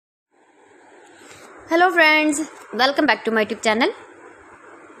Hello friends, welcome back to my YouTube channel.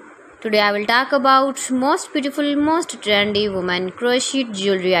 Today I will talk about most beautiful, most trendy women crochet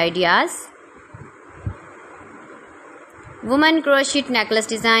jewelry ideas. Women crochet necklace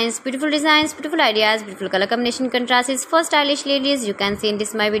designs, beautiful ideas, beautiful color combination contrasts for stylish ladies. You can see in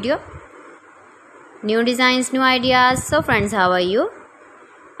this my video. New designs, new ideas. So friends, how are you?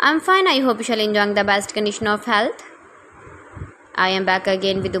 I'm fine. I hope you shall enjoy the best condition of health. I am back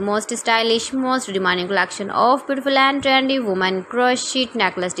again with the most stylish, most demanding collection of beautiful and trendy women crochet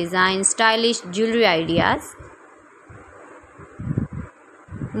necklace designs, stylish jewelry ideas.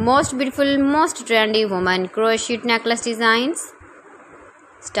 Most beautiful, most trendy women crochet necklace designs,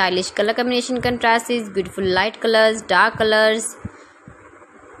 stylish color combination contrasts, beautiful light colors, dark colors,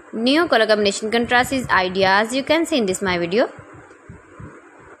 new color combination contrasts ideas you can see in this my video.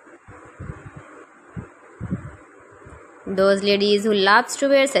 Those ladies who loves to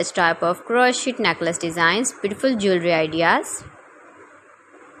wear such type of crochet necklace designs, beautiful jewelry ideas.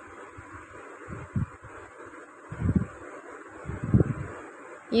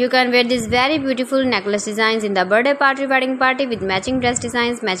 You can wear these very beautiful necklace designs in the birthday party, wedding party with matching dress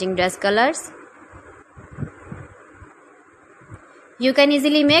designs, matching dress colors. You can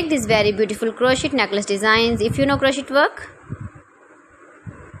easily make these very beautiful crochet necklace designs if you know crochet work.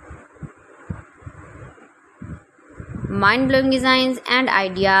 Mind-blowing designs and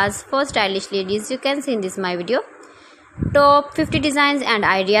ideas for stylish ladies you can see in this my video. Top 50 designs and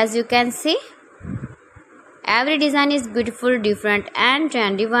ideas you can see. Every design is beautiful, different and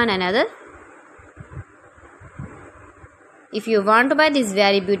trendy one another. If you want to buy this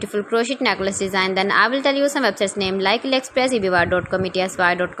very beautiful crochet necklace design, then I will tell you some websites named like AliExpress, eBay.com,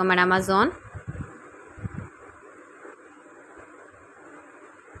 ETSY.com and Amazon.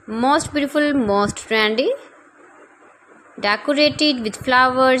 Most beautiful, most trendy, decorated with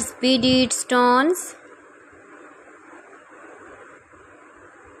flowers, beaded stones.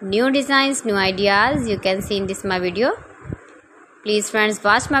 New designs, new ideas you can see in this my video. Please friends,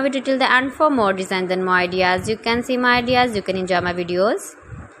 watch my video till the end for more designs and more ideas. You can see my ideas, you can enjoy my videos.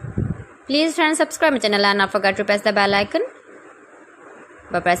 Please friends, subscribe my channel and not forget to press the bell icon.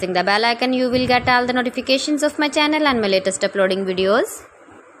 By pressing the bell icon, you will get all the notifications of my channel and my latest uploading videos.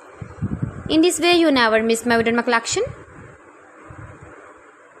 In this way, you never miss my video and my collection.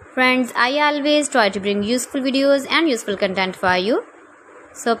 Friends, I always try to bring useful videos and useful content for you.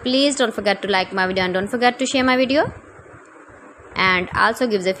 So please don't forget to like my video and don't forget to share my video. And also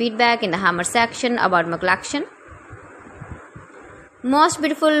give the feedback in the hammer section about my collection. Most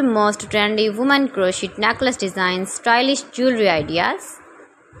beautiful, most trendy women crochet necklace designs, stylish jewelry ideas.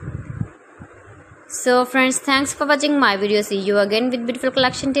 So friends, thanks for watching my video. See you again with beautiful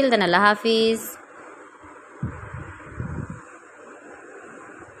collection. Till then, Allah Hafiz.